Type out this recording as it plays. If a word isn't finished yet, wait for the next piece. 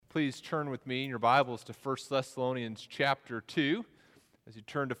Please turn with me in your Bibles to 1 Thessalonians chapter 2. As you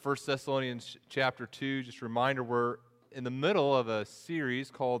turn to 1 Thessalonians chapter 2, just a reminder, we're in the middle of a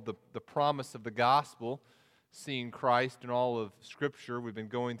series called The Promise of the Gospel, seeing Christ in all of Scripture. We've been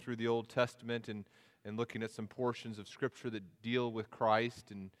going through the Old Testament and looking at some portions of Scripture that deal with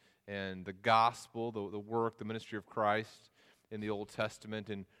Christ and the gospel, the work, the ministry of Christ in the Old Testament.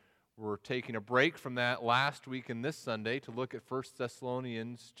 And we're taking a break from that last week and this Sunday to look at 1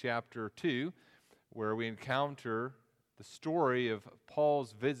 Thessalonians chapter 2, where we encounter the story of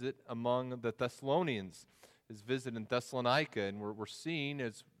Paul's visit among the Thessalonians, his visit in Thessalonica. And we're seeing,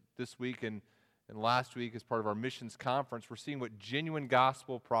 as this week and last week as part of our missions conference, we're seeing what genuine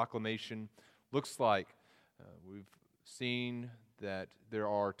gospel proclamation looks like. We've seen that there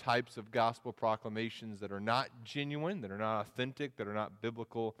are types of gospel proclamations that are not genuine, that are not authentic, that are not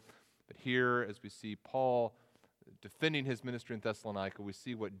biblical. But here, as we see Paul defending his ministry in Thessalonica, we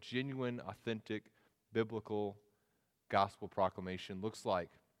see what genuine, authentic, biblical gospel proclamation looks like.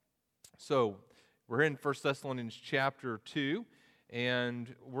 So, we're in 1 Thessalonians chapter 2,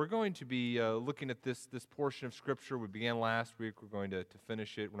 and we're going to be looking at this portion of Scripture. We began last week. We're going to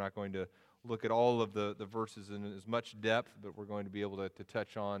finish it. We're not going to look at all of the verses in as much depth, but we're going to be able to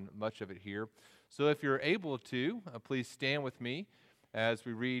touch on much of it here. So if you're able to, please stand with me as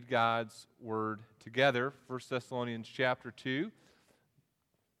we read God's Word together. 1 Thessalonians chapter 2,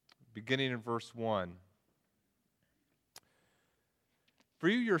 beginning in verse 1. For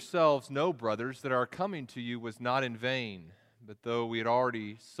you yourselves know, brothers, that our coming to you was not in vain. But though we had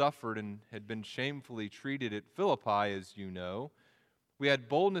already suffered and had been shamefully treated at Philippi, as you know, we had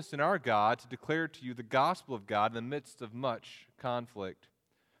boldness in our God to declare to you the gospel of God in the midst of much conflict.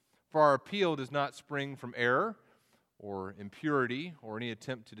 For our appeal does not spring from error or impurity or any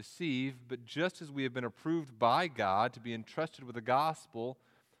attempt to deceive, but just as we have been approved by God to be entrusted with the gospel,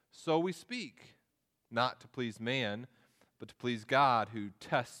 so we speak, not to please man, but to please God who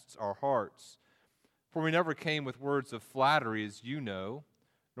tests our hearts. For we never came with words of flattery, as you know,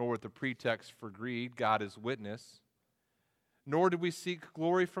 nor with the pretext for greed, God is witness. Nor did we seek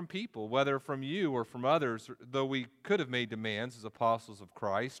glory from people, whether from you or from others, though we could have made demands as apostles of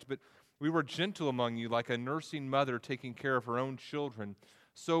Christ. But we were gentle among you, like a nursing mother taking care of her own children.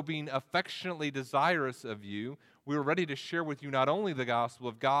 So being affectionately desirous of you, we were ready to share with you not only the gospel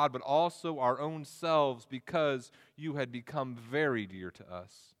of God, but also our own selves, because you had become very dear to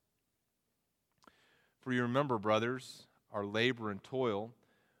us. For you remember, brothers, our labor and toil.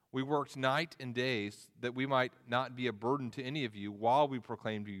 We worked night and day that we might not be a burden to any of you while we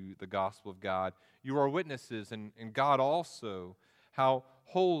proclaimed to you the gospel of God. You are witnesses, and God also, how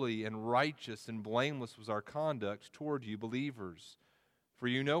holy and righteous and blameless was our conduct toward you believers. For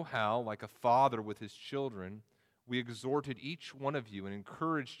you know how, like a father with his children, we exhorted each one of you and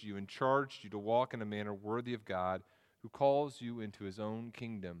encouraged you and charged you to walk in a manner worthy of God, who calls you into his own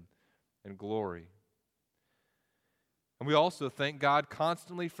kingdom and glory. And we also thank God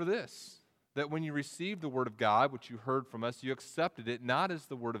constantly for this, that when you received the word of God, which you heard from us, you accepted it not as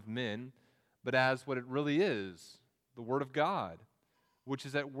the word of men, but as what it really is, the word of God, which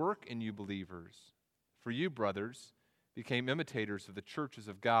is at work in you believers. For you, brothers, became imitators of the churches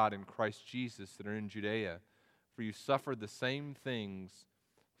of God in Christ Jesus that are in Judea, for you suffered the same things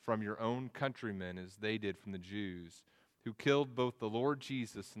from your own countrymen as they did from the Jews, who killed both the Lord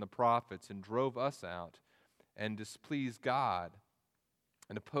Jesus and the prophets and drove us out, and displease God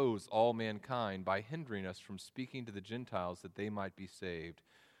and oppose all mankind by hindering us from speaking to the Gentiles that they might be saved,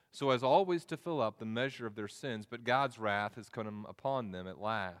 so as always to fill up the measure of their sins, but God's wrath has come upon them at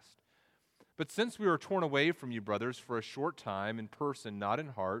last. But since we were torn away from you, brothers, for a short time in person, not in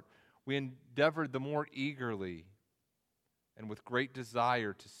heart, we endeavored the more eagerly and with great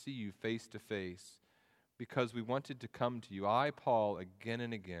desire to see you face to face, because we wanted to come to you, I, Paul, again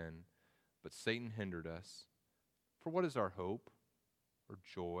and again, but Satan hindered us. For what is our hope, or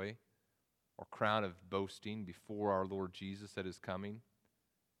joy, or crown of boasting before our Lord Jesus at his coming?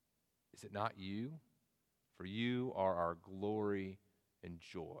 Is it not you? For you are our glory and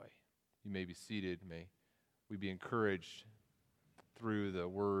joy. You may be seated. May we be encouraged through the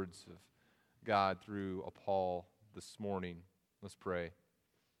words of God through Paul this morning. Let's pray.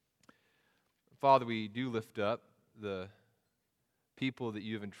 Father, we do lift up the people that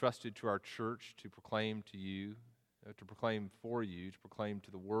you have entrusted to our church to proclaim to you, to proclaim for you, to proclaim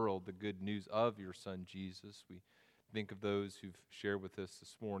to the world the good news of your Son, Jesus. We think of those who've shared with us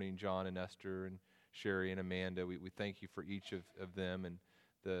this morning, John and Esther and Sherry and Amanda. We thank you for each of them and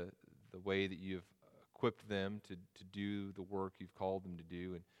the way that you have equipped them to do the work you've called them to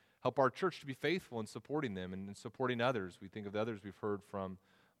do. And help our church to be faithful in supporting them and in supporting others. We think of the others we've heard from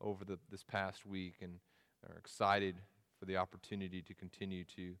over this past week and are excited for the opportunity to continue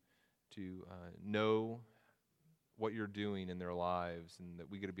to know what you're doing in their lives and that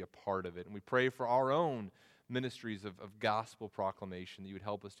we get to be a part of it. And we pray for our own ministries of gospel proclamation, that you would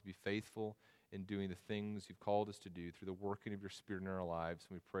help us to be faithful in doing the things you've called us to do through the working of your Spirit in our lives.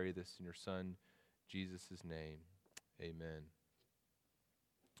 And we pray this in your Son, Jesus' name. Amen.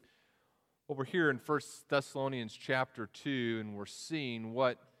 Well, we're here in 1 Thessalonians chapter 2, and we're seeing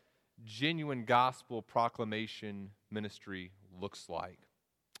what genuine gospel proclamation ministry looks like.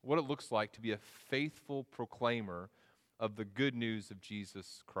 What it looks like to be a faithful proclaimer of the good news of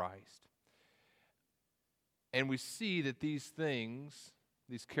Jesus Christ. And we see that these things,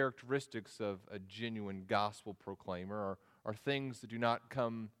 these characteristics of a genuine gospel proclaimer are things that do not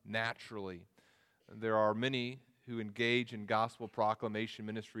come naturally. There are many who engage in gospel proclamation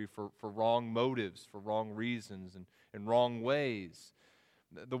ministry for wrong motives, for wrong reasons, and in wrong ways.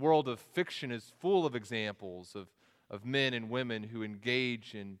 The world of fiction is full of examples of men and women who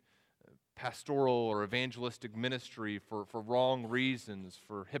engage in pastoral or evangelistic ministry for wrong reasons,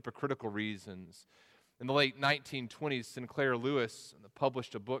 for hypocritical reasons. In the late 1920s, Sinclair Lewis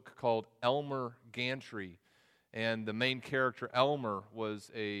published a book called Elmer Gantry, and the main character, Elmer,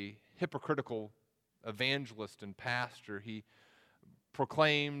 was a hypocritical evangelist and pastor. He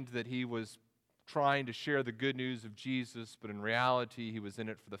proclaimed that he was trying to share the good news of Jesus, but in reality, he was in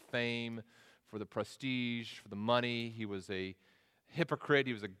it for the fame, for the prestige, for the money. He was a hypocrite.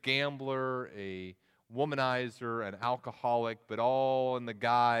 He was a gambler, a womanizer, an alcoholic, but all in the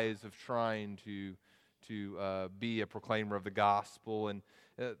guise of trying to be a proclaimer of the gospel. And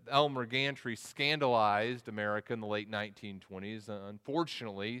Elmer Gantry scandalized America in the late 1920s.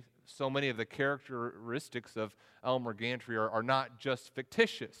 Unfortunately, so many of the characteristics of Elmer Gantry are not just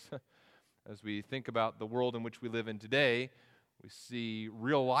fictitious. As we think about the world in which we live in today, we see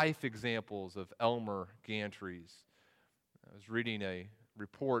real-life examples of Elmer Gantrys. I was reading a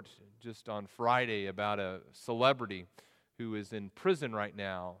report just on Friday about a celebrity who is in prison right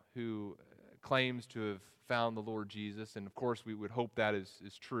now, who claims to have found the Lord Jesus, and of course we would hope that is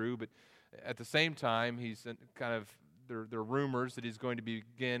true, but at the same time, he's kind of, there are rumors that he's going to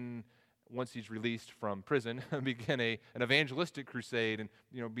begin, once he's released from prison, begin an evangelistic crusade and,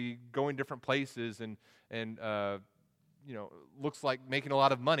 be going different places and looks like making a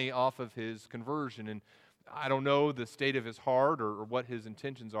lot of money off of his conversion. And I don't know the state of his heart or what his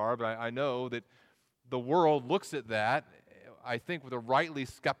intentions are, but I know that the world looks at that, I think, with a rightly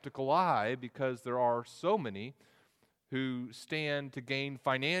skeptical eye, because there are so many who stand to gain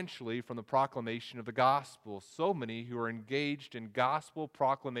financially from the proclamation of the gospel, so many who are engaged in gospel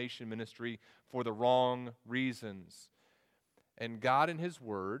proclamation ministry for the wrong reasons. And God in His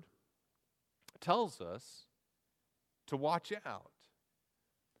Word tells us to watch out,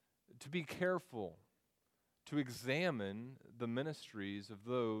 to be careful, to examine the ministries of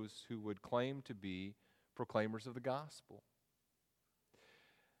those who would claim to be proclaimers of the gospel.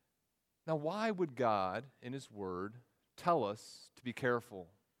 Now, why would God, in His Word, tell us to be careful?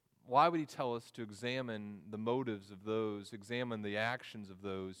 Why would He tell us to examine the motives of those, examine the actions of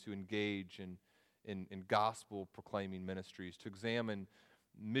those who engage in gospel-proclaiming ministries, to examine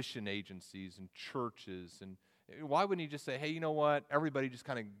mission agencies and churches? And why wouldn't He just say, hey, you know what, everybody just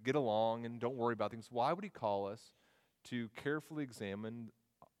kind of get along and don't worry about things? Why would He call us to carefully examine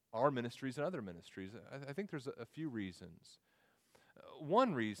our ministries and other ministries? I think there's a few reasons.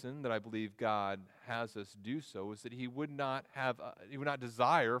 One reason that I believe God has us do so is that He would not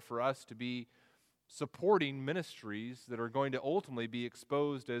desire for us to be supporting ministries that are going to ultimately be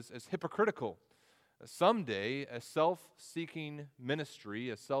exposed as hypocritical. Someday, a self-seeking ministry,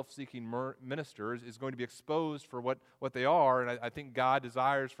 a self-seeking minister is going to be exposed for what they are, and I think God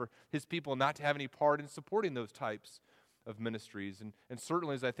desires for His people not to have any part in supporting those types of ministries. And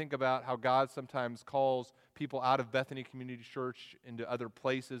certainly as I think about how God sometimes calls people out of Bethany Community Church into other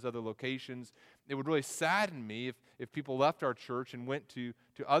places, other locations, it would really sadden me if people left our church and went to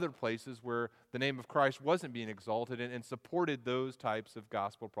other places where the name of Christ wasn't being exalted and supported those types of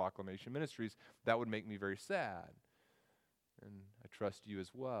gospel proclamation ministries. That would make me very sad. And I trust you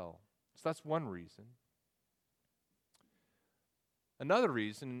as well. So that's one reason. Another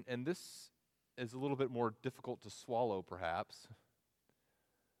reason, and this is a little bit more difficult to swallow perhaps,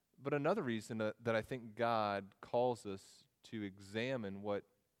 but another reason that I think God calls us to examine what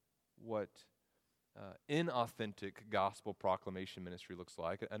inauthentic gospel proclamation ministry looks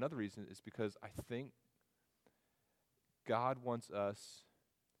like, another reason is because I think God wants us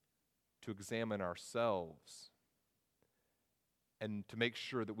to examine ourselves and to make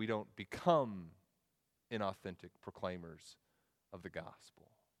sure that we don't become inauthentic proclaimers of the gospel.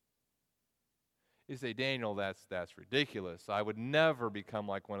 You say, Daniel, that's ridiculous. I would never become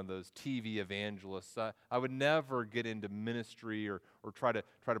like one of those TV evangelists. I would never get into ministry or try to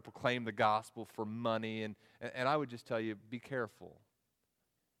proclaim the gospel for money. And I would just tell you, be careful.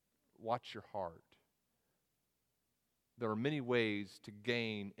 Watch your heart. There are many ways to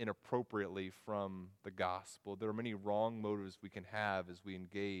gain inappropriately from the gospel. There are many wrong motives we can have as we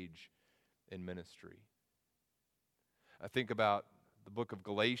engage in ministry. I think about the book of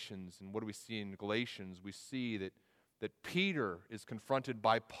Galatians, and what do we see in Galatians? We see that Peter is confronted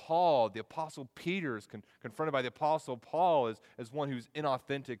by Paul. The Apostle Peter is confronted by the Apostle Paul as one who's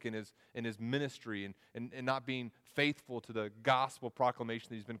inauthentic in his ministry and not being faithful to the gospel proclamation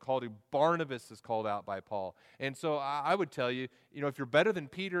that he's been called to. Barnabas is called out by Paul. And so I would tell you, if you're better than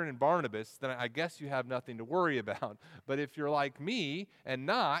Peter and Barnabas, then I guess you have nothing to worry about. But if you're like me and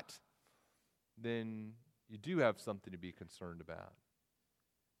not, then you do have something to be concerned about.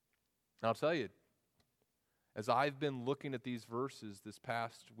 And I'll tell you, as I've been looking at these verses this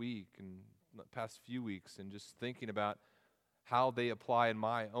past week and the past few weeks and just thinking about how they apply in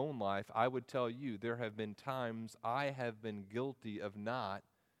my own life, I would tell you there have been times I have been guilty of not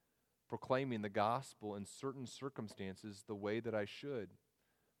proclaiming the gospel in certain circumstances the way that I should,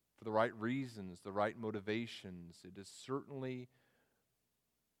 for the right reasons, the right motivations. It is certainly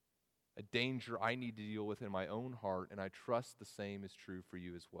a danger I need to deal with in my own heart, and I trust the same is true for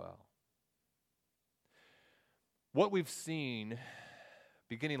you as well. What we've seen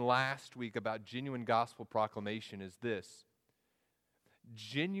beginning last week about genuine gospel proclamation is this.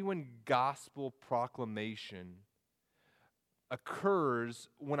 Genuine gospel proclamation occurs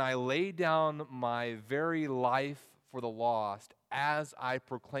when I lay down my very life for the lost as I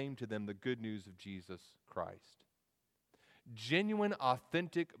proclaim to them the good news of Jesus Christ. Genuine,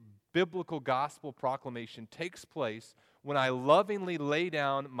 authentic, biblical gospel proclamation takes place when I lovingly lay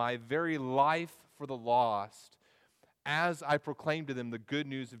down my very life for the lost as I proclaim to them the good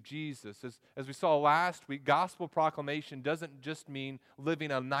news of Jesus. As we saw last week, gospel proclamation doesn't just mean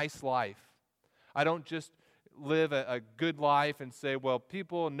living a nice life. I don't just live a good life and say, well,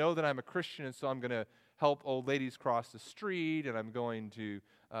 people know that I'm a Christian, and so I'm going to help old ladies cross the street, and I'm going to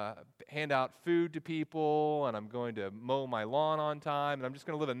hand out food to people, and I'm going to mow my lawn on time, and I'm just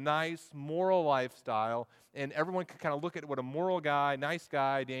going to live a nice, moral lifestyle, and everyone can kind of look at what a moral guy, nice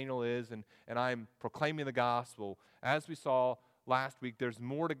guy Daniel is, and I'm proclaiming the gospel. As we saw last week, there's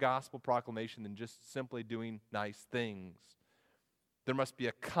more to gospel proclamation than just simply doing nice things. There must be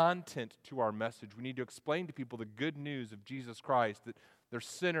a content to our message. We need to explain to people the good news of Jesus Christ, that they're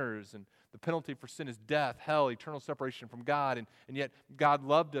sinners, and the penalty for sin is death, hell, eternal separation from God, and yet God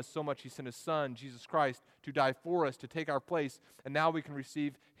loved us so much He sent His Son, Jesus Christ, to die for us, to take our place, and now we can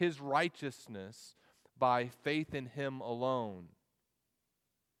receive His righteousness by faith in Him alone.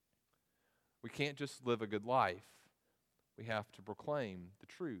 We can't just live a good life. We have to proclaim the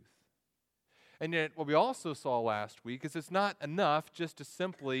truth. And yet, what we also saw last week is it's not enough just to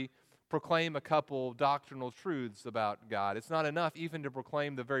simply proclaim a couple doctrinal truths about God. It's not enough even to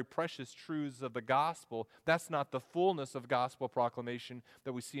proclaim the very precious truths of the gospel. That's not the fullness of gospel proclamation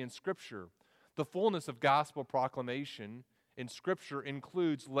that we see in Scripture. The fullness of gospel proclamation in Scripture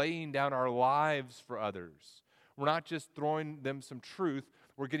includes laying down our lives for others. We're not just throwing them some truth.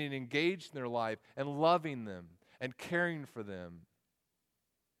 We're getting engaged in their life and loving them and caring for them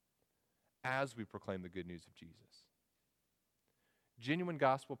as we proclaim the good news of Jesus. Genuine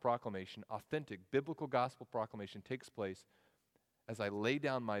gospel proclamation, authentic biblical gospel proclamation takes place as I lay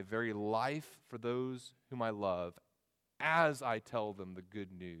down my very life for those whom I love, as I tell them the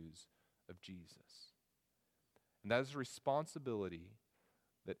good news of Jesus. And that is a responsibility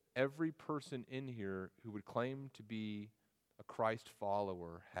that every person in here who would claim to be a Christ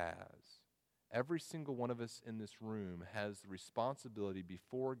follower has. Every single one of us in this room has the responsibility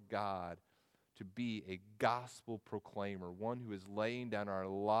before God to be a gospel proclaimer, one who is laying down our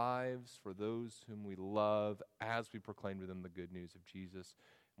lives for those whom we love as we proclaim to them the good news of Jesus.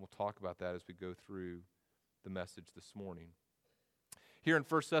 And we'll talk about that as we go through the message this morning. Here in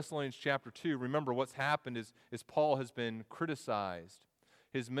 1 Thessalonians chapter 2, remember what's happened is Paul has been criticized.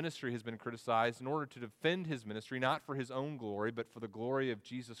 His ministry has been criticized in order to defend his ministry, not for his own glory, but for the glory of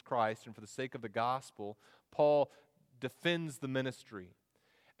Jesus Christ and for the sake of the gospel. Paul defends the ministry.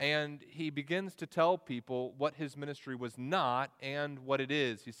 And he begins to tell people what his ministry was not and what it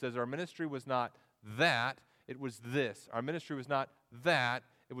is. He says, our ministry was not that, it was this. Our ministry was not that,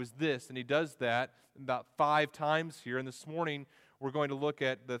 it was this. And he does that about 5 times here. And this morning, we're going to look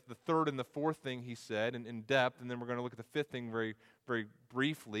at the third and the fourth thing he said in depth, and then we're going to look at the fifth thing very, very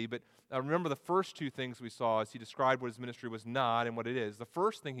briefly, but remember the first two things we saw as he described what his ministry was not and what it is. The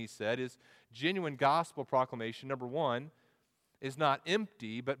first thing he said is genuine gospel proclamation, number one, is not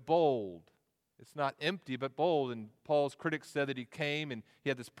empty but bold. It's not empty but bold. And Paul's critics said that he came and he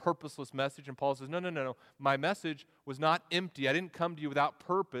had this purposeless message. And Paul says, no. My message was not empty. I didn't come to you without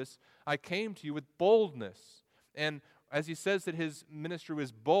purpose. I came to you with boldness. And as he says that his ministry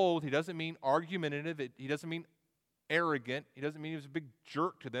was bold, he doesn't mean argumentative. He doesn't mean arrogant. He doesn't mean he was a big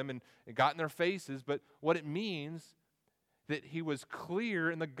jerk to them and got in their faces. But what it means that he was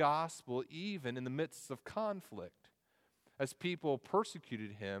clear in the gospel even in the midst of conflict. As people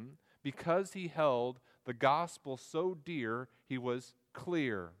persecuted him, because he held the gospel so dear, he was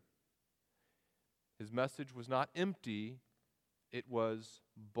clear. His message was not empty, it was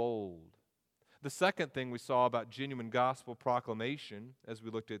bold. The second thing we saw about genuine gospel proclamation, as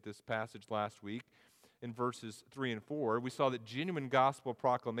we looked at this passage last week, in verses 3 and 4, we saw that genuine gospel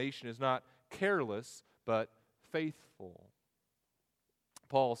proclamation is not careless, but faithful.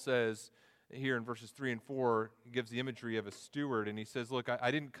 Paul says here in verses 3 and 4, he gives the imagery of a steward, and he says, look,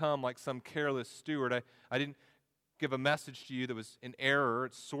 I didn't come like some careless steward. I didn't give a message to you that was in error.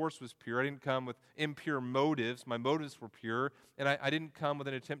 Its source was pure. I didn't come with impure motives. My motives were pure, and I didn't come with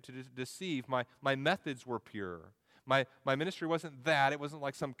an attempt to deceive. My methods were pure. My ministry wasn't that. It wasn't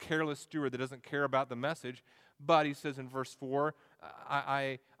like some careless steward that doesn't care about the message. But he says in verse 4,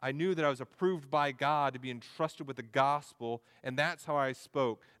 I knew that I was approved by God to be entrusted with the gospel, and that's how I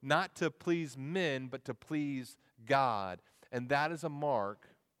spoke. Not to please men, but to please God. And that is a mark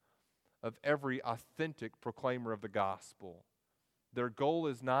of every authentic proclaimer of the gospel. Their goal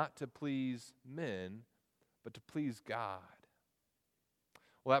is not to please men, but to please God.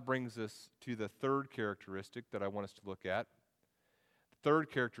 Well, that brings us to the third characteristic that I want us to look at. The third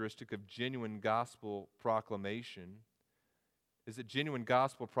characteristic of genuine gospel proclamation is that genuine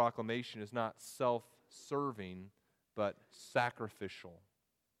gospel proclamation is not self-serving, but sacrificial.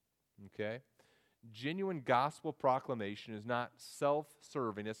 Okay? Genuine gospel proclamation is not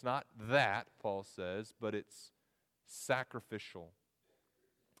self-serving. It's not that, Paul says, but it's sacrificial.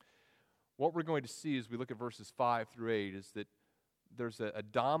 What we're going to see as we look at verses 5 through 8 is that there's a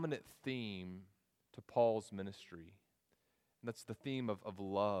dominant theme to Paul's ministry. And that's the theme of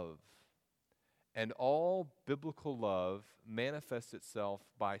love. And all biblical love manifests itself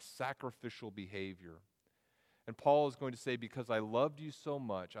by sacrificial behavior. And Paul is going to say, because I loved you so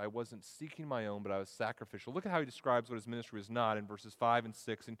much, I wasn't seeking my own, but I was sacrificial. Look at how he describes what his ministry was not in verses 5 and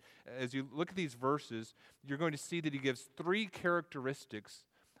 6. And as you look at these verses, you're going to see that he gives three characteristics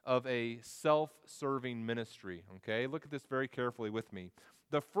of a self-serving ministry. Okay? Look at this very carefully with me.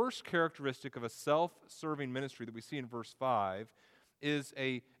 The first characteristic of a self-serving ministry that we see in verse 5 is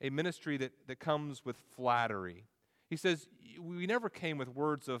a ministry that comes with flattery. He says, we never came with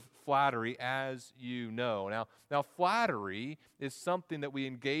words of flattery, as you know. Now, flattery is something that we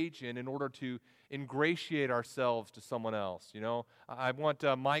engage in order to ingratiate ourselves to someone else. You know, I want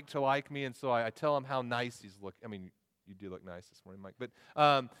Mike to like me, and so I tell him how nice he's looking. I mean, you do look nice this morning, Mike. But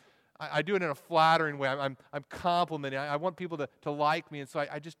I do it in a flattering way. I'm complimenting. I want people to like me, and so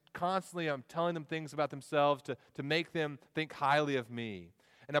I just constantly I'm telling them things about themselves to make them think highly of me.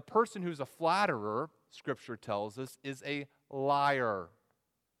 And a person who's a flatterer, Scripture tells us, is a liar.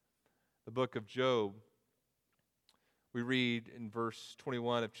 The book of Job, we read in verse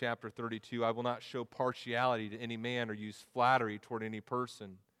 21 of chapter 32, I will not show partiality to any man or use flattery toward any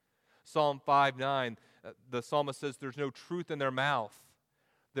person. Psalm 5:9, the psalmist says, there's no truth in their mouth.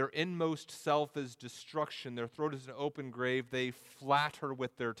 Their inmost self is destruction. Their throat is an open grave. They flatter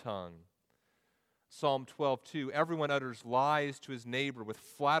with their tongue. Psalm 12:2, everyone utters lies to his neighbor with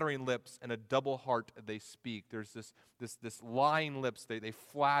flattering lips and a double heart they speak. There's this lying lips. They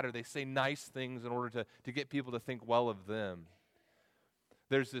flatter. They say nice things in order to get people to think well of them.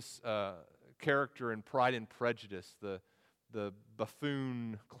 There's this character in Pride and Prejudice, the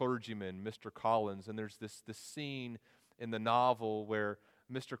buffoon clergyman, Mr. Collins, and there's this scene in the novel where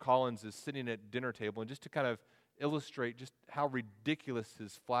Mr. Collins is sitting at dinner table, and just to kind of illustrate just how ridiculous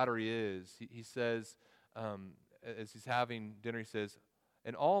his flattery is, he says, as he's having dinner, he says,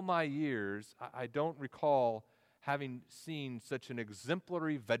 in all my years, I don't recall having seen such an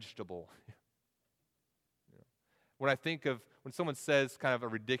exemplary vegetable. When I think of, when someone says kind of a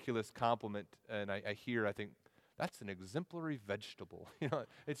ridiculous compliment, and I think, that's an exemplary vegetable. You know,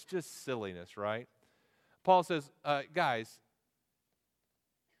 it's just silliness, right? Paul says, guys,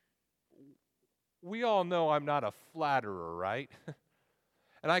 we all know I'm not a flatterer, right?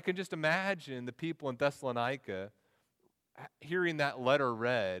 And I can just imagine the people in Thessalonica hearing that letter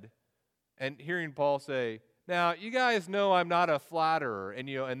read and hearing Paul say, Now, you guys know I'm not a flatterer,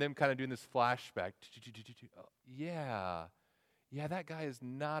 and them kind of doing this flashback. Yeah, that guy is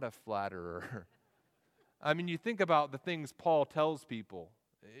not a flatterer. I mean, you think about the things Paul tells people.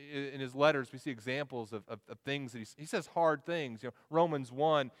 In his letters, we see examples of things that he says hard things. Romans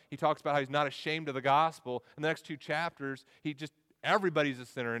 1, he talks about how he's not ashamed of the gospel. In the next 2 chapters, everybody's a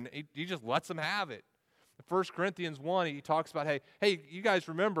sinner, and he just lets them have it. 1 Corinthians 1, he talks about, hey, you guys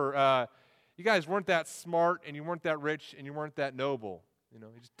remember, you guys weren't that smart, and you weren't that rich, and you weren't that noble. He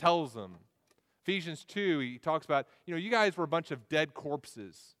just tells them. Ephesians 2, he talks about, you guys were a bunch of dead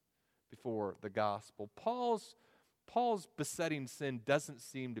corpses before the gospel. Paul's besetting sin doesn't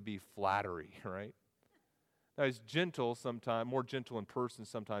seem to be flattery, right? Now, he's gentle sometimes, more gentle in person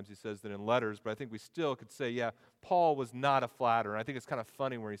sometimes, he says, than in letters, but I think we still could say, Paul was not a flatterer. And I think it's kind of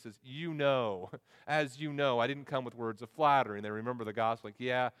funny where he says, as you know, I didn't come with words of flattery. And they remember the gospel,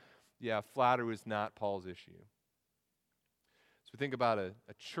 like, flattery was not Paul's issue. So we think about a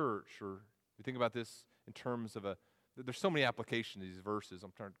church, or we think about this in terms of there's so many applications of these verses.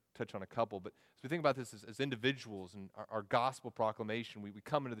 I'm trying to touch on a couple, but as we think about this as individuals and our gospel proclamation, we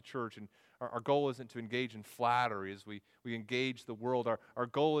come into the church, and our goal isn't to engage in flattery as we engage the world. Our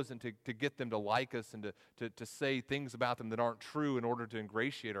goal isn't to get them to like us and to say things about them that aren't true in order to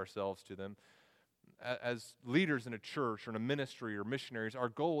ingratiate ourselves to them. As leaders in a church or in a ministry or missionaries, our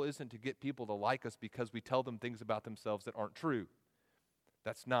goal isn't to get people to like us because we tell them things about themselves that aren't true.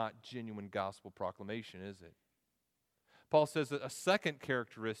 That's not genuine gospel proclamation, is it? Paul says that a second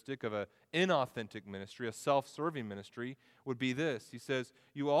characteristic of an inauthentic ministry, a self-serving ministry, would be this. He says,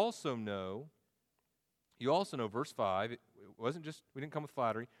 you also know, verse 5, it wasn't just, we didn't come with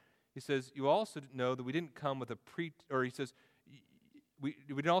flattery. He says, you also know that we didn't come with he says, we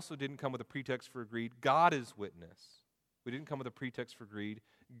also didn't come with a pretext for greed. God is witness. We didn't come with a pretext for greed.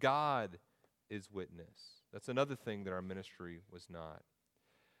 God is witness. That's another thing that our ministry was not.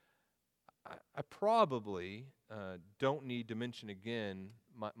 I probably don't need to mention again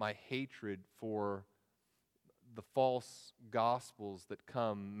my hatred for the false gospels that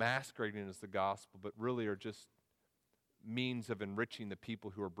come masquerading as the gospel, but really are just means of enriching the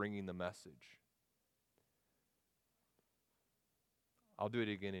people who are bringing the message. I'll do it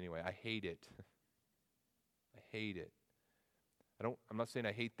again anyway. I hate it. I hate it. I'm not saying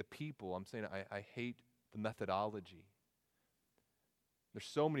I hate the people. I'm saying I hate the methodology. There's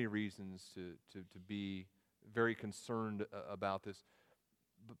so many reasons to be very concerned about this,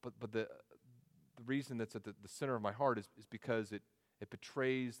 but the reason that's at the center of my heart is because it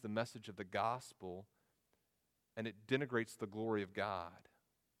betrays the message of the gospel, and it denigrates the glory of God.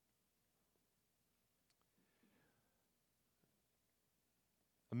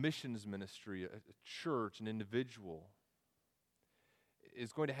 A missions ministry, a church, an individual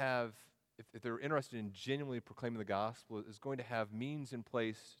is going to have, if they're interested in genuinely proclaiming the gospel, is going to have means in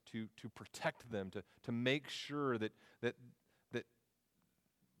place to protect them, to make sure that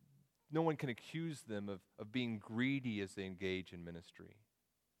no one can accuse them of being greedy as they engage in ministry.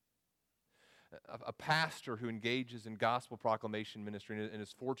 A pastor who engages in gospel proclamation ministry and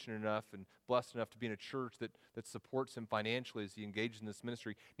is fortunate enough and blessed enough to be in a church that supports him financially as he engages in this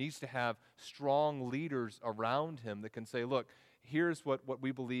ministry needs to have strong leaders around him that can say, look, here's what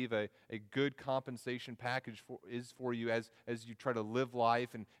we believe a good compensation package is for you as you try to live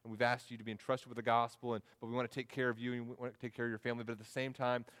life, and we've asked you to be entrusted with the gospel, but we want to take care of you and we want to take care of your family, but at the same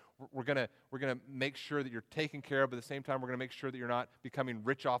time, we're gonna make sure that you're taken care of, but at the same time, we're going to make sure that you're not becoming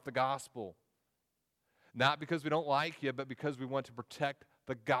rich off the gospel. Not because we don't like you, but because we want to protect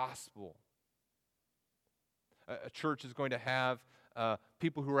the gospel. A church is going to have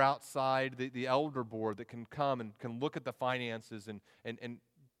people who are outside the elder board that can come and can look at the finances and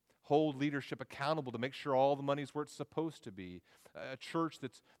hold leadership accountable to make sure all the money's where it's supposed to be. A church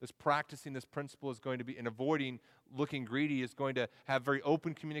that's practicing this principle is going to be, and avoiding looking greedy, is going to have very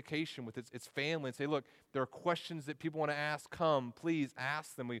open communication with its family and say, look, there are questions that people want to ask. Come, please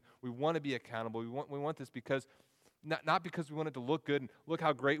ask them. We want to be accountable. We want this because, not because we want it to look good and look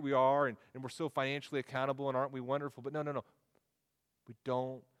how great we are and we're so financially accountable and aren't we wonderful. But no. We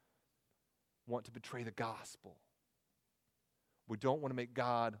don't want to betray the gospel. We don't want to make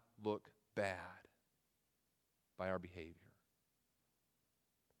God look bad by our behavior.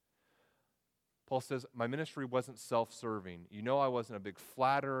 Paul says, my ministry wasn't self-serving. I wasn't a big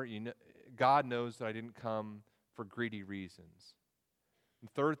flatterer. God knows that I didn't come for greedy reasons. And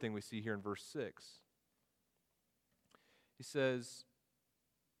the third thing we see here in verse 6, he says,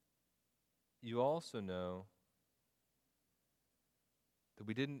 you also know that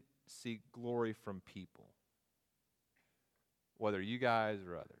we didn't seek glory from people, whether you guys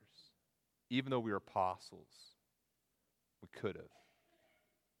or others. even though we are apostles. We could have.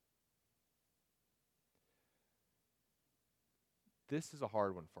 This is a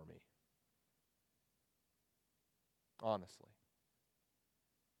hard one for me. Honestly.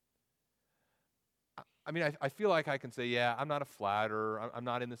 I mean, I feel like I can say, yeah, I'm not a flatterer. I'm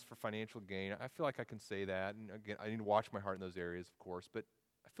not in this for financial gain. I feel like I can say that. And again, I need to watch my heart in those areas, of course. But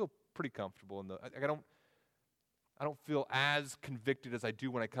I feel pretty comfortable in the. I don't feel as convicted as I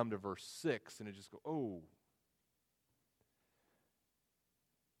do when I come to verse 6 and it just go, oh.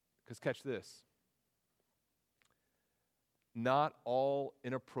 Because catch this. Not all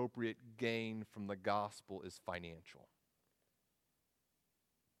inappropriate gain from the gospel is financial.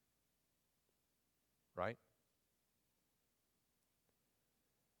 Right?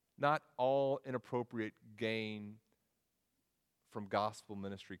 Not all inappropriate gain from gospel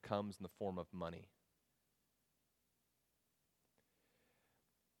ministry comes in the form of money.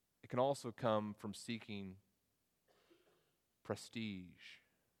 It can also come from seeking prestige,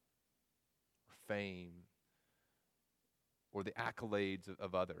 or fame, or the accolades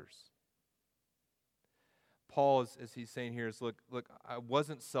of others. Paul, as he's saying here, is look, I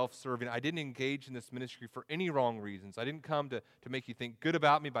wasn't self-serving. I didn't engage in this ministry for any wrong reasons. I didn't come to make you think good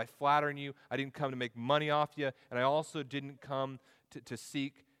about me by flattering you. I didn't come to make money off you. And I also didn't come to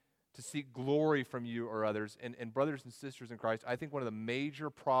seek glory from you or others. And brothers and sisters in Christ, I think one of the major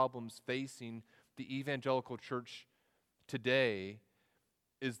problems facing the evangelical church today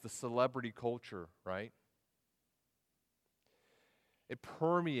is the celebrity culture, right? It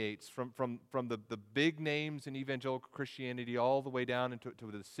permeates from the big names in evangelical Christianity all the way down into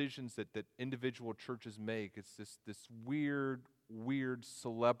the decisions that individual churches make. It's this weird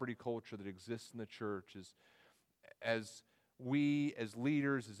celebrity culture that exists in the church as we, as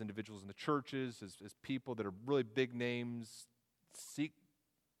leaders, as individuals in the churches, as people that are really big names, seek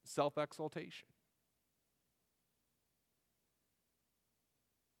self-exaltation.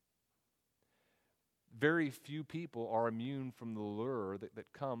 Very few people are immune from the lure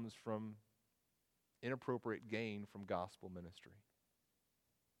that comes from inappropriate gain from gospel ministry.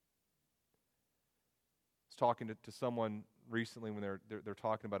 I was talking to someone recently when they're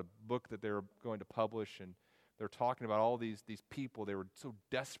talking about a book that they're going to publish, and they're talking about all these people they were so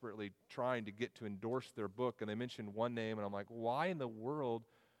desperately trying to get to endorse their book, and they mentioned one name, and I'm like, why in the world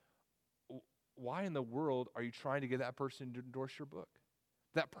are you trying to get that person to endorse your book?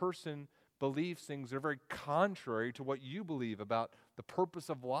 That person believes things that are very contrary to what you believe about the purpose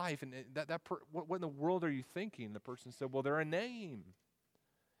of life. And what in the world are you thinking? The person said, well, they're a name.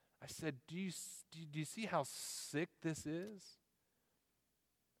 I said, do you see how sick this is?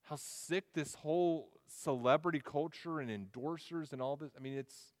 How sick this whole celebrity culture and endorsers and all this, I mean,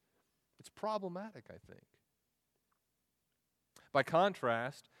 it's problematic, I think. By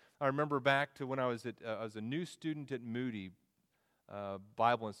contrast, I remember back to when I was a new student at Moody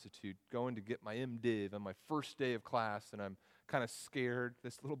Bible Institute, going to get my MDiv on my first day of class, and I'm kind of scared,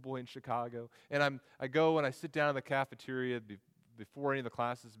 this little boy in Chicago. And I go and I sit down in the cafeteria before any of the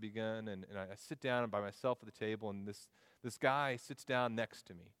classes begin, and I sit down by myself at the table, and this guy sits down next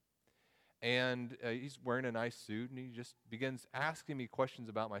to me. And he's wearing a nice suit, and he just begins asking me questions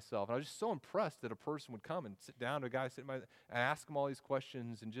about myself. And I was just so impressed that a person would come and sit down to a guy sitting by, and ask him all these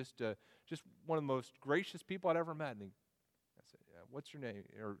questions, and just one of the most gracious people I'd ever met. And I said, yeah, what's your name?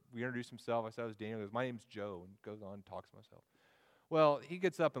 Or we introduced himself. I said, I was Daniel. He goes, my name's Joe, and goes on and talks to myself. Well, he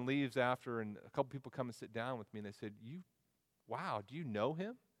gets up and leaves after, and a couple people come and sit down with me, and they said, wow, do you know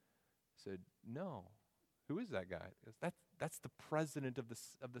him? I said, no. Who is that guy? He goes, that's the president of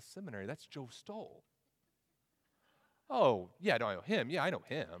the seminary. That's Joe Stoll. Oh, yeah, I know him. Yeah, I know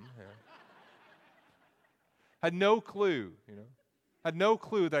him. Yeah. Had no clue, Had no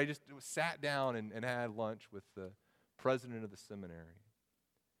clue that I just sat down and had lunch with the president of the seminary.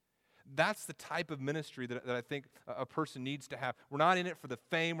 That's the type of ministry that I think a person needs to have. We're not in it for the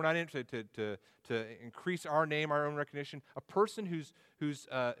fame. We're not in it to increase our name, our own recognition. A person who's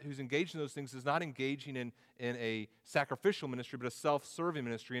engaged in those things is not engaging in a sacrificial ministry, but a self-serving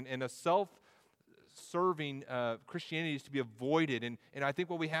ministry. And a self-serving Christianity is to be avoided. And I think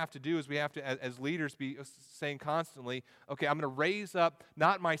what we have to do is we have to, as leaders, be saying constantly, okay, I'm going to raise up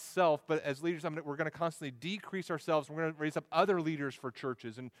not myself, but as leaders, we're going to constantly decrease ourselves. We're going to raise up other leaders for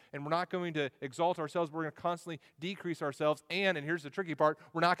churches. And we're not going to exalt ourselves. We're going to constantly decrease ourselves. And here's the tricky part,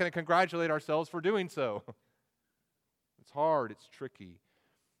 we're not going to congratulate ourselves for doing so. It's hard. It's tricky.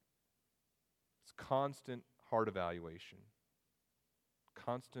 It's constant heart evaluation.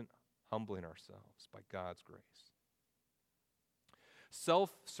 Constant humbling ourselves by God's grace.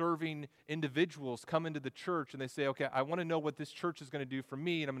 Self-serving individuals come into the church and they say, okay, I want to know what this church is going to do for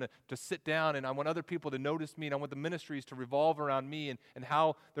me, and I'm going to sit down, and I want other people to notice me, and I want the ministries to revolve around me and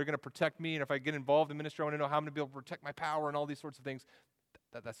how they're going to protect me, and if I get involved in ministry, I want to know how I'm going to be able to protect my power and all these sorts of things.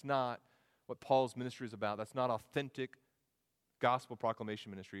 That's not what Paul's ministry is about. That's not authentic gospel proclamation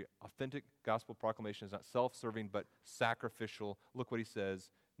ministry. Authentic gospel proclamation is not self-serving but sacrificial. Look what he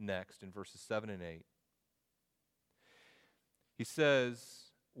says next in verses 7 and 8. He says,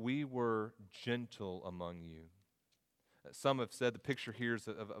 we were gentle among you. Some have said the picture here is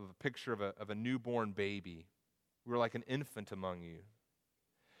of a picture of a newborn baby. We were like an infant among you.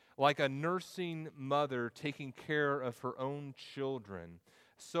 Like a nursing mother taking care of her own children,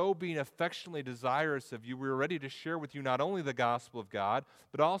 so being affectionately desirous of you, we were ready to share with you not only the gospel of God,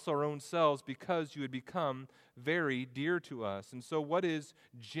 but also our own selves, because you had become very dear to us. And so what is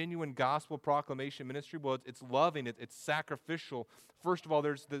genuine gospel proclamation ministry? Well, it's loving, it's sacrificial. First of all,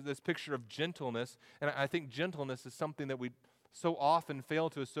 there's this picture of gentleness, and I think gentleness is something that we so often fail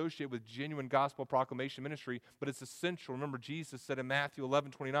to associate with genuine gospel proclamation ministry, but it's essential. Remember, Jesus said in Matthew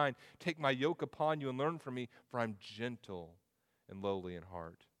 11:29, take my yoke upon you and learn from me, for I'm gentle and lowly in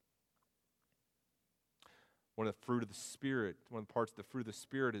heart. One of the fruit of the Spirit, one of the parts of the fruit of the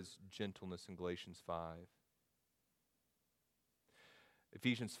Spirit is gentleness in Galatians 5.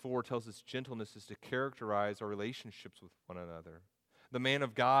 Ephesians 4 tells us gentleness is to characterize our relationships with one another. The man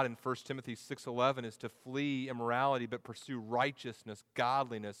of God in 1 Timothy 6:11 is to flee immorality but pursue righteousness,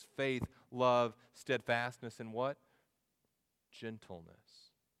 godliness, faith, love, steadfastness, and what?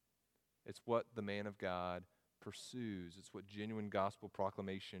 Gentleness. It's what the man of God pursues. It's what genuine gospel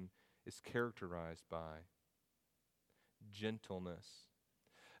proclamation is characterized by. Gentleness.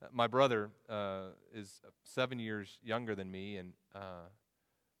 My brother is 7 years younger than me, and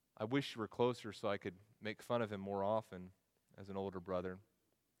I wish you were closer so I could make fun of him more often as an older brother.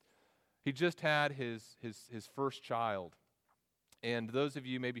 He just had his first child. And those of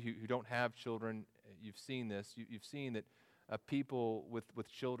you maybe who don't have children, you've seen this. You've seen that people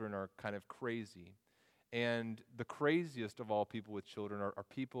with children are kind of crazy. And the craziest of all people with children are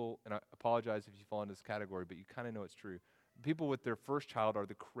people, and I apologize if you fall into this category, but you kind of know it's true. People with their first child are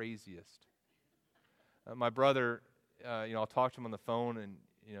the craziest. My brother, I'll talk to him on the phone, and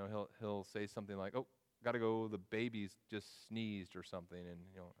he'll say something like, "Oh, got to go. The baby's just sneezed or something," and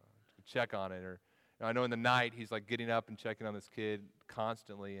check on it. Or I know in the night he's like getting up and checking on this kid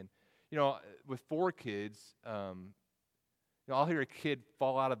constantly. And with 4 kids, I'll hear a kid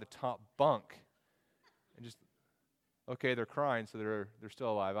fall out of the top bunk. And just, okay, they're crying, so they're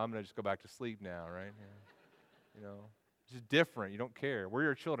still alive. I'm going to just go back to sleep now, right? Yeah. It's just different. You don't care. Where are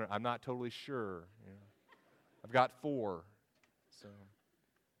your children? I'm not totally sure. I've got 4. So,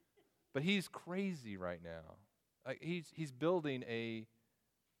 but he's crazy right now. He's building a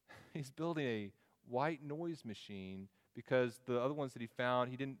white noise machine because the other ones that he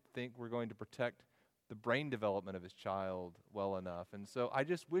found, he didn't think were going to protect the brain development of his child well enough. And so I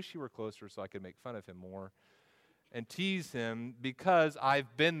just wish he were closer so I could make fun of him more and tease him, because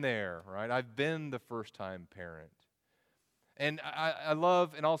I've been there, right? I've been the first-time parent. And I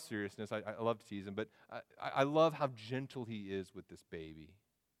love, in all seriousness, I love to tease him, but I love how gentle he is with this baby,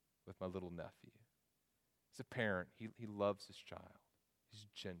 with my little nephew. As a parent, he loves his child. He's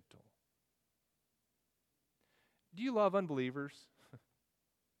gentle. Do you love unbelievers?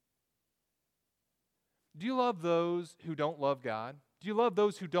 Do you love those who don't love God? Do you love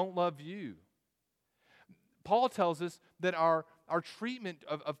those who don't love you? Paul tells us that our treatment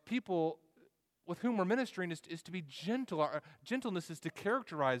of people with whom we're ministering is to be gentle. Our gentleness is to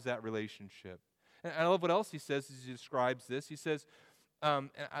characterize that relationship. And I love what else he says as he describes this. He says, and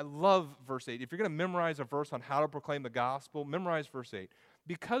I love verse 8. If you're going to memorize a verse on how to proclaim the gospel, memorize verse 8.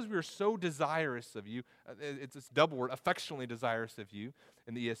 Because we are so desirous of you, it's this double word, affectionately desirous of you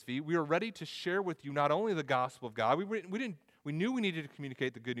in the ESV, we are ready to share with you not only the gospel of God. We knew we needed to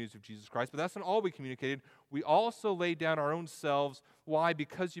communicate the good news of Jesus Christ, but that's not all we communicated. We also laid down our own selves. Why?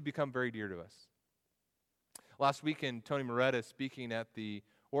 Because you become very dear to us. Last weekend, Tony Moretta, speaking at the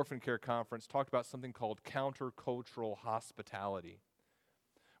Orphan Care Conference, talked about something called countercultural hospitality.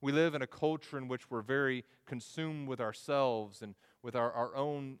 We live in a culture in which we're very consumed with ourselves and with our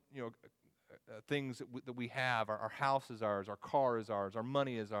own things that we have. Our house is ours, our car is ours, our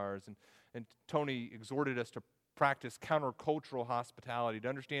money is ours. And Tony exhorted us to practice countercultural hospitality, to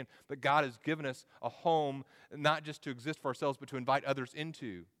understand that God has given us a home, not just to exist for ourselves, but to invite others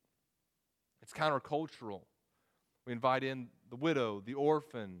into. It's countercultural. We invite in the widow, the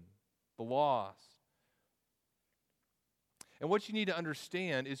orphan, the lost. And what you need to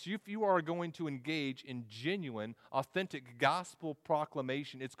understand is if you are going to engage in genuine, authentic gospel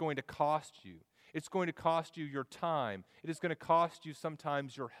proclamation, it's going to cost you. It's going to cost you your time. It is going to cost you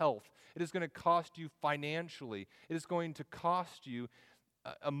sometimes your health. It is going to cost you financially. It is going to cost you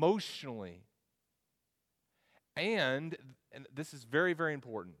emotionally. And this is very, very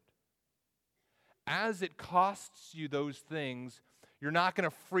important, as it costs you those things, you're not going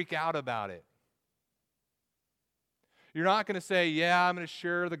to freak out about it. You're not going to say, yeah, I'm going to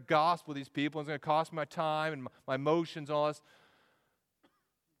share the gospel with these people. It's going to cost me my time and my emotions and all this.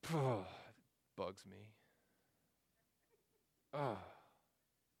 Bugs me. You're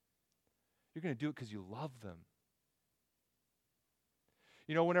going to do it because you love them.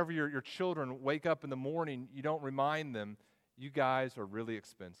 You know, whenever your children wake up in the morning, you don't remind them, you guys are really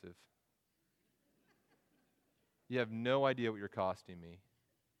expensive. You have no idea what you're costing me.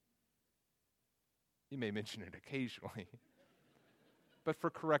 You may mention it occasionally, but for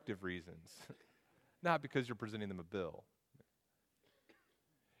corrective reasons, not because you're presenting them a bill.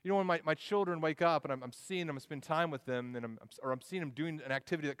 You know, when my children wake up and I'm seeing them, I spend time with them, and I'm seeing them doing an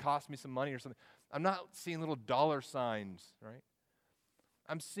activity that costs me some money or something, I'm not seeing little dollar signs, right?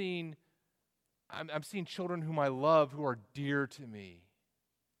 I'm seeing children whom I love who are dear to me.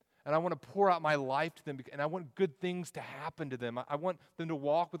 And I want to pour out my life to them, and I want good things to happen to them. I want them to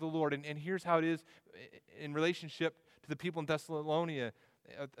walk with the Lord. And here's how it is in relationship to the people in Thessalonica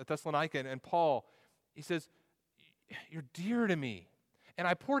and Paul. He says, you're dear to me. And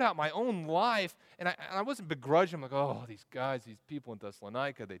I poured out my own life, and I wasn't begrudging. I'm like, oh, these guys, these people in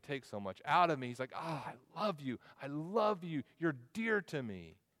Thessalonica, they take so much out of me. He's like, I love you. I love you. You're dear to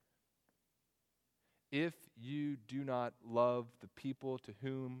me. If you do not love the people to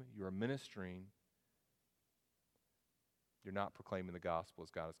whom you are ministering, you're not proclaiming the gospel as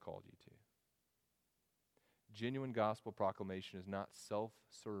God has called you to. Genuine gospel proclamation is not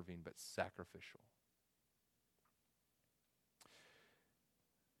self-serving, but sacrificial.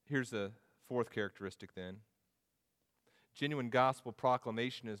 Here's a fourth characteristic then. Genuine gospel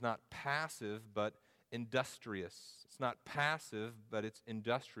proclamation is not passive, but industrious. It's not passive, but it's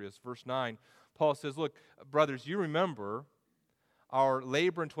industrious. Verse 9, Paul says, look, brothers, you remember our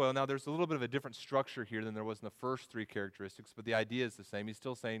labor and toil. Now, there's a little bit of a different structure here than there was in the first three characteristics, but the idea is the same. He's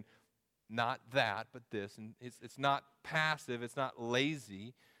still saying not that, but this. And it's not passive, it's not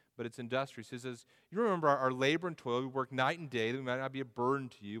lazy, but it's industrious. He says, you remember our labor and toil. We work night and day that we might not be a burden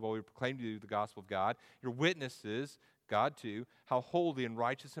to you while we proclaim to you the gospel of God. Your witnesses, God too, how holy and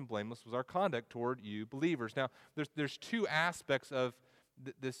righteous and blameless was our conduct toward you believers. Now, there's two aspects of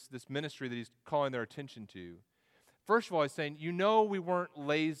this ministry that he's calling their attention to. First of all, he's saying, you know we weren't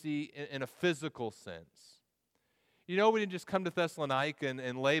lazy in a physical sense. You know we didn't just come to Thessalonica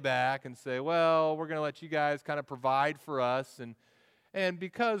and lay back and say, well, we're going to let you guys kind of provide for us, and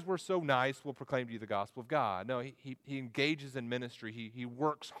because we're so nice, we'll proclaim to you the gospel of God. No, he engages in ministry. He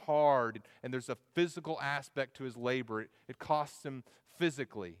works hard, and there's a physical aspect to his labor. It costs him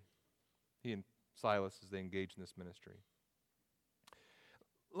physically. He and Silas, as they engage in this ministry.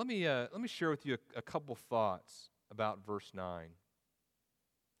 Let me share with you a couple thoughts about verse 9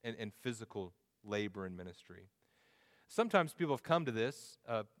 and physical labor and ministry. Sometimes people have come to this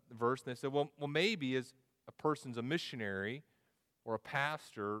verse and they say, well, maybe as a person's a missionary or a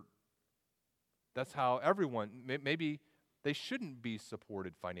pastor, that's how everyone, maybe they shouldn't be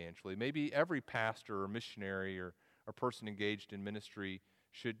supported financially. Maybe every pastor or missionary or person engaged in ministry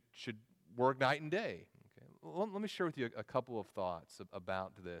should work night and day. Let me share with you a couple of thoughts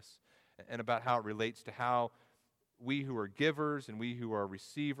about this and about how it relates to how we who are givers and we who are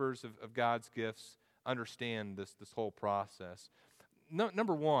receivers of God's gifts understand this whole process.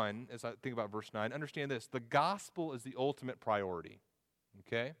 Number one, as I think about verse 9, understand this. The gospel is the ultimate priority.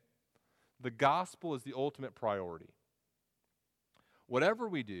 Okay? The gospel is the ultimate priority. Whatever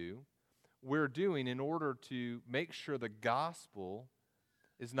we do, we're doing in order to make sure the gospel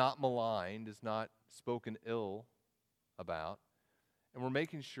is not maligned, is not spoken ill about, and we're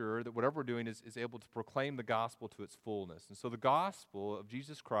making sure that whatever we're doing is able to proclaim the gospel to its fullness. And so the gospel of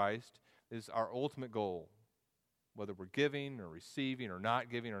Jesus Christ is our ultimate goal. Whether we're giving or receiving or not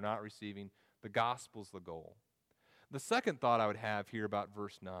receiving, the gospel's the goal. The second thought I would have here about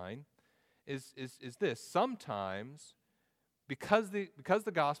verse 9 is this. Sometimes, because the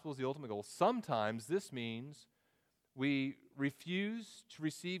gospel is the ultimate goal, sometimes this means we refuse to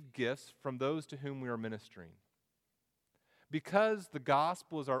receive gifts from those to whom we are ministering. Because the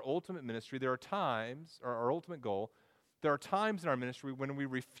gospel is our ultimate ministry, there are times, or our ultimate goal, there are times in our ministry when we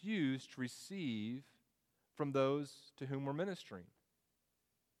refuse to receive from those to whom we're ministering.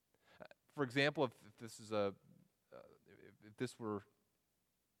 For example, if this were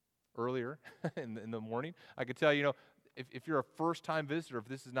earlier in the morning, I could tell you, if you're a first-time visitor, if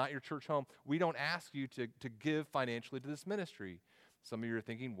this is not your church home, we don't ask you to give financially to this ministry. Some of you are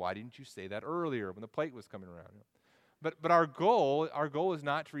thinking, why didn't you say that earlier when the plate was coming around? But our goal is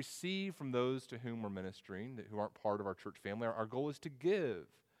not to receive from those to whom we're ministering, who aren't part of our church family. Our goal is to give.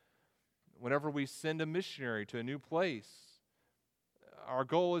 Whenever we send a missionary to a new place, our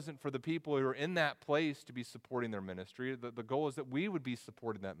goal isn't for the people who are in that place to be supporting their ministry. The goal is that we would be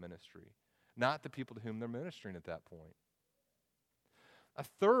supporting that ministry, not the people to whom they're ministering at that point. A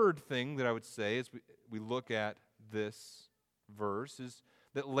third thing that I would say as we look at this verse is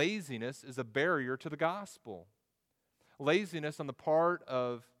that laziness is a barrier to the gospel. Laziness on the part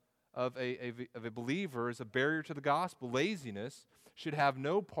of a believer is a barrier to the gospel. Laziness should have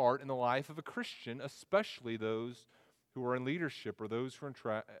no part in the life of a Christian, especially those who are in leadership or those who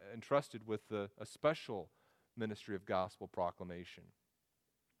are entrusted with a special ministry of gospel proclamation.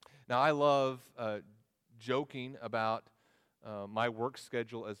 Now, I love joking about my work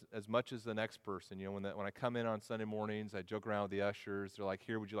schedule as much as the next person. When I come in on Sunday mornings, I joke around with the ushers. They're like,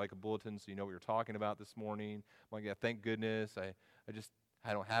 "Here, would you like a bulletin so you know what you're talking about this morning?" I'm like, "Yeah, thank goodness. I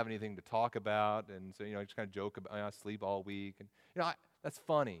don't have anything to talk about," and so I just kind of joke about I sleep all week, and that's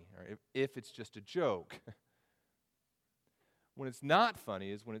funny, right, if it's just a joke. When it's not funny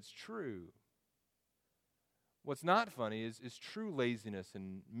is when it's true. What's not funny is true laziness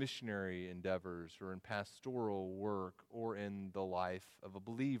in missionary endeavors or in pastoral work or in the life of a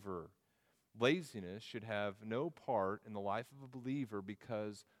believer. Laziness should have no part in the life of a believer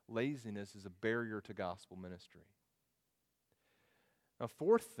because laziness is a barrier to gospel ministry. A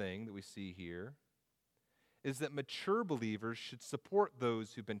fourth thing that we see here is that mature believers should support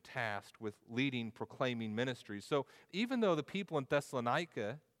those who've been tasked with leading, proclaiming ministries. So even though the people in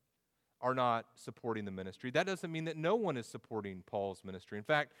Thessalonica are not supporting the ministry, that doesn't mean that no one is supporting Paul's ministry. In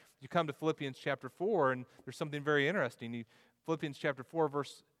fact, you come to Philippians chapter 4, and there's something very interesting. Philippians chapter 4,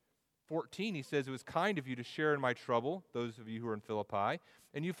 verse 14, he says, "It was kind of you to share in my trouble," those of you who are in Philippi,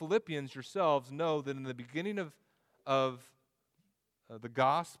 "and you Philippians yourselves know that in the beginning of the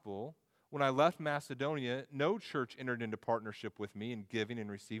gospel, when I left Macedonia, no church entered into partnership with me in giving and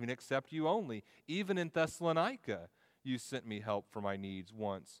receiving except you only. Even in Thessalonica, you sent me help for my needs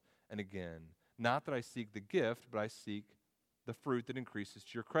once and again. Not that I seek the gift, but I seek the fruit that increases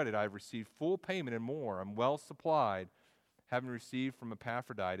to your credit. I have received full payment and more. I'm well supplied, having received from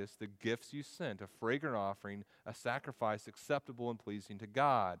Epaphroditus the gifts you sent, a fragrant offering, a sacrifice acceptable and pleasing to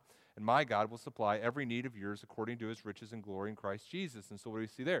God. And my God will supply every need of yours according to his riches and glory in Christ Jesus." And so what do we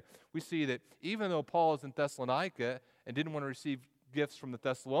see there? We see that even though Paul is in Thessalonica and didn't want to receive gifts from the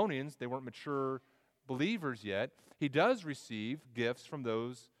Thessalonians, they weren't mature believers yet, he does receive gifts from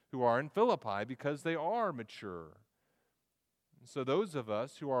those who are in Philippi because they are mature. And so those of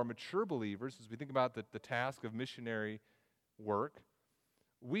us who are mature believers, as we think about the task of missionary work,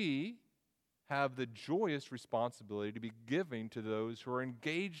 we have the joyous responsibility to be giving to those who are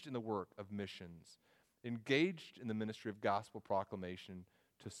engaged in the work of missions, engaged in the ministry of gospel proclamation,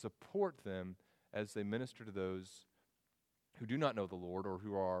 to support them as they minister to those who do not know the Lord or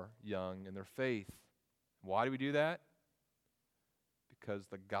who are young in their faith. Why do we do that? Because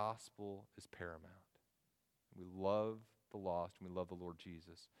the gospel is paramount. We love the lost and we love the Lord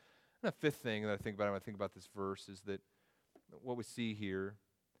Jesus. And the fifth thing that I think about when I think about this verse is that what we see here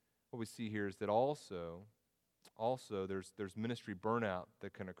is that also there's ministry burnout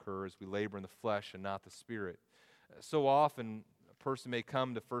that can occur as we labor in the flesh and not the spirit. So often a person may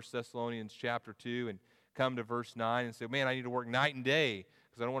come to 1 Thessalonians chapter 2 and come to verse 9 and say, "Man, I need to work night and day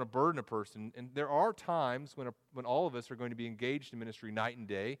because I don't want to burden a person." And there are times when all of us are going to be engaged in ministry night and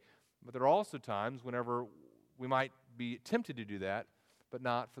day, but there are also times whenever we might be tempted to do that, but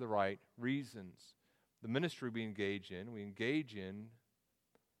not for the right reasons. The ministry we engage in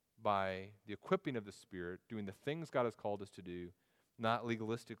by the equipping of the Spirit, doing the things God has called us to do, not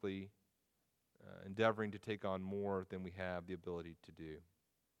legalistically endeavoring to take on more than we have the ability to do.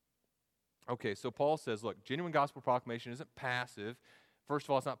 Okay, so Paul says, look, genuine gospel proclamation isn't passive. First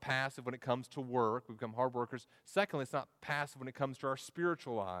of all, it's not passive when it comes to work. We become hard workers. Secondly, it's not passive when it comes to our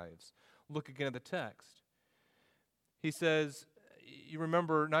spiritual lives. Look again at the text. He says, you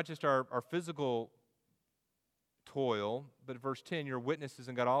remember not just our physical toil, but verse 10, "You're witnesses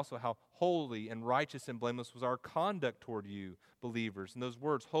in God also how holy and righteous and blameless was our conduct toward you, believers." And those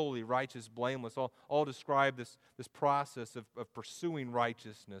words, holy, righteous, blameless, all describe this process of pursuing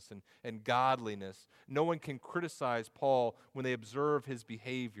righteousness and godliness. No one can criticize Paul when they observe his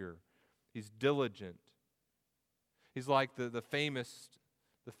behavior. He's diligent. He's like the famous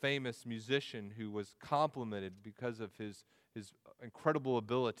musician who was complimented because of his his incredible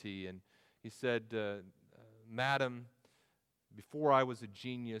ability. And he said, Madam, before I was a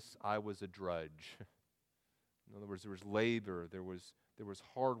genius, I was a drudge. In other words, there was labor, there was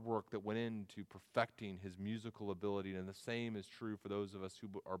hard work that went into perfecting his musical ability, and the same is true for those of us who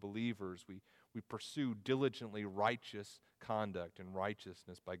are believers. We pursue diligently righteous conduct and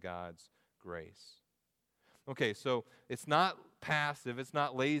righteousness by God's grace. Okay, so it's not passive, it's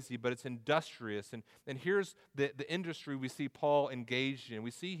not lazy, but it's industrious. And here's the industry we see Paul engaged in.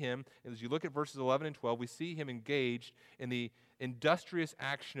 We see him, as you look at verses 11 and 12, we see him engaged in the industrious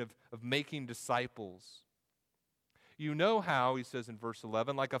action of making disciples. You know how, he says in verse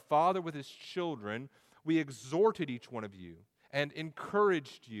 11, like a father with his children, we exhorted each one of you and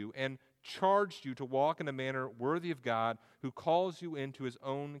encouraged you and charged you to walk in a manner worthy of God who calls you into his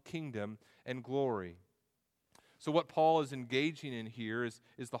own kingdom and glory. So what Paul is engaging in here is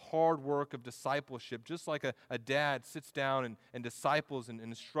the hard work of discipleship, just like a dad sits down and disciples and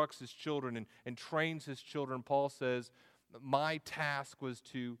instructs his children and trains his children. Paul says, my task was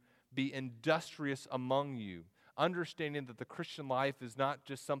to be industrious among you, understanding that the Christian life is not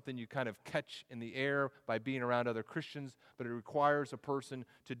just something you kind of catch in the air by being around other Christians, but it requires a person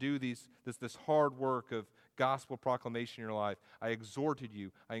to do this hard work of gospel proclamation in your life. I exhorted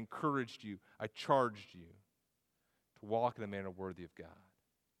you, I encouraged you, I charged you to walk in a manner worthy of God.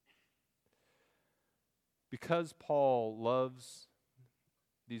 Because Paul loves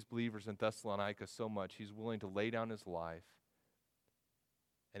these believers in Thessalonica so much, he's willing to lay down his life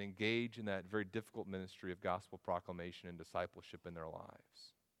and engage in that very difficult ministry of gospel proclamation and discipleship in their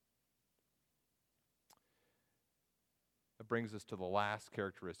lives. That brings us to the last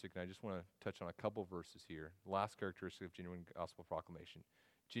characteristic, and I just want to touch on a couple verses here. The last characteristic of genuine gospel proclamation.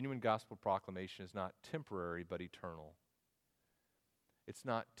 Genuine gospel proclamation is not temporary but eternal. It's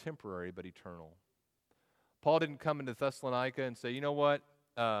not temporary but eternal. Paul didn't come into Thessalonica and say, you know what,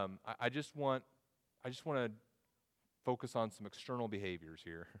 I just want to focus on some external behaviors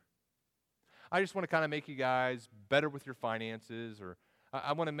here. I just want to kind of make you guys better with your finances, or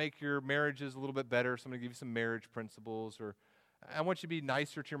I want to make your marriages a little bit better, so I'm going to give you some marriage principles, or I want you to be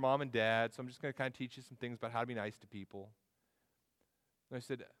nicer to your mom and dad, so I'm just going to kind of teach you some things about how to be nice to people. And I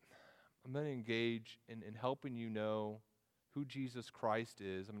said, I'm going to engage in helping you know who Jesus Christ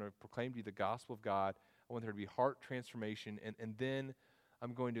is. I'm going to proclaim to you the gospel of God. I want there to be heart transformation, and then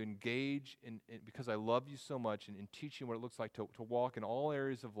I'm going to engage in because I love you so much, in teaching what it looks like to walk in all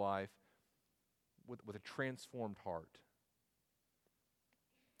areas of life with a transformed heart.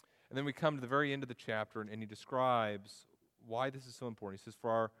 And then we come to the very end of the chapter, and he describes why this is so important. He says,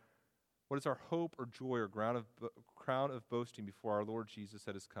 what is our hope or joy or crown of boasting before our Lord Jesus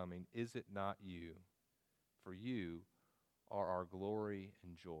at his coming? Is it not you? For you are our glory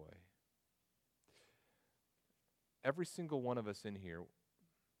and joy. Every single one of us in here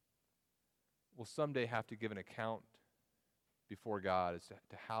will someday have to give an account before God as to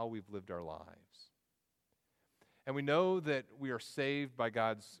how we've lived our lives. And we know that we are saved by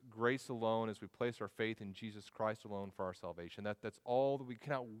God's grace alone as we place our faith in Jesus Christ alone for our salvation. That's all that we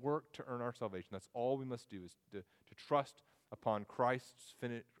cannot work to earn our salvation. That's all we must do is to trust upon Christ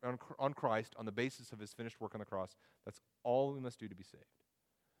on the basis of his finished work on the cross. That's all we must do to be saved.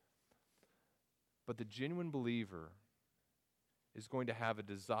 But the genuine believer is going to have a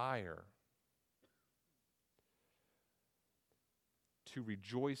desire to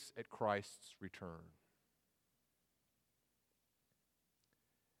rejoice at Christ's return.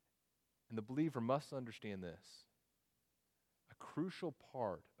 And the believer must understand this. A crucial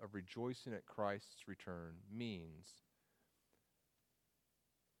part of rejoicing at Christ's return means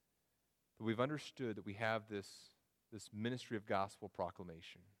that we've understood that we have this ministry of gospel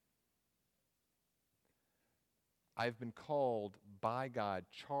proclamation. I've been called by God,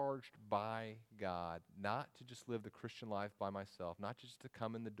 charged by God, not to just live the Christian life by myself, not just to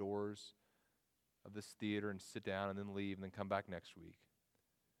come in the doors of this theater and sit down and then leave and then come back next week.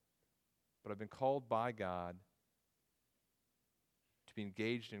 But I've been called by God to be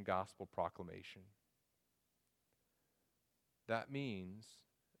engaged in gospel proclamation. That means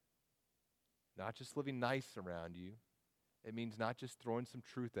not just living nice around you. It means not just throwing some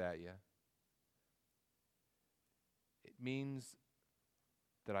truth at you. It means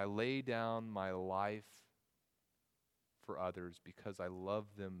that I lay down my life for others because I love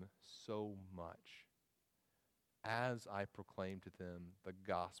them so much as I proclaim to them the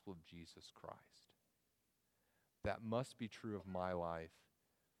gospel of Jesus Christ. That must be true of my life.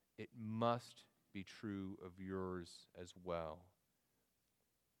 It must be true of yours as well.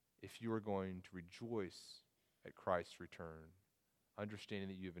 If you are going to rejoice at Christ's return, understanding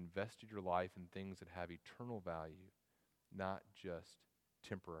that you have invested your life in things that have eternal value, not just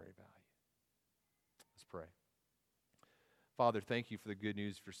temporary value. Let's pray. Father, thank you for the good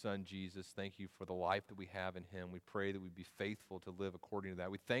news of your Son, Jesus. Thank you for the life that we have in him. We pray that we be faithful to live according to that.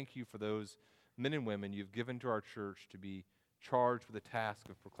 We thank you for those men and women you've given to our church to be charged with the task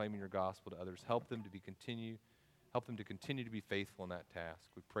of proclaiming your gospel to others. Help them to continue to be faithful in that task.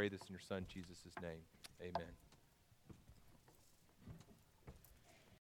 We pray this in your Son, Jesus' name. Amen.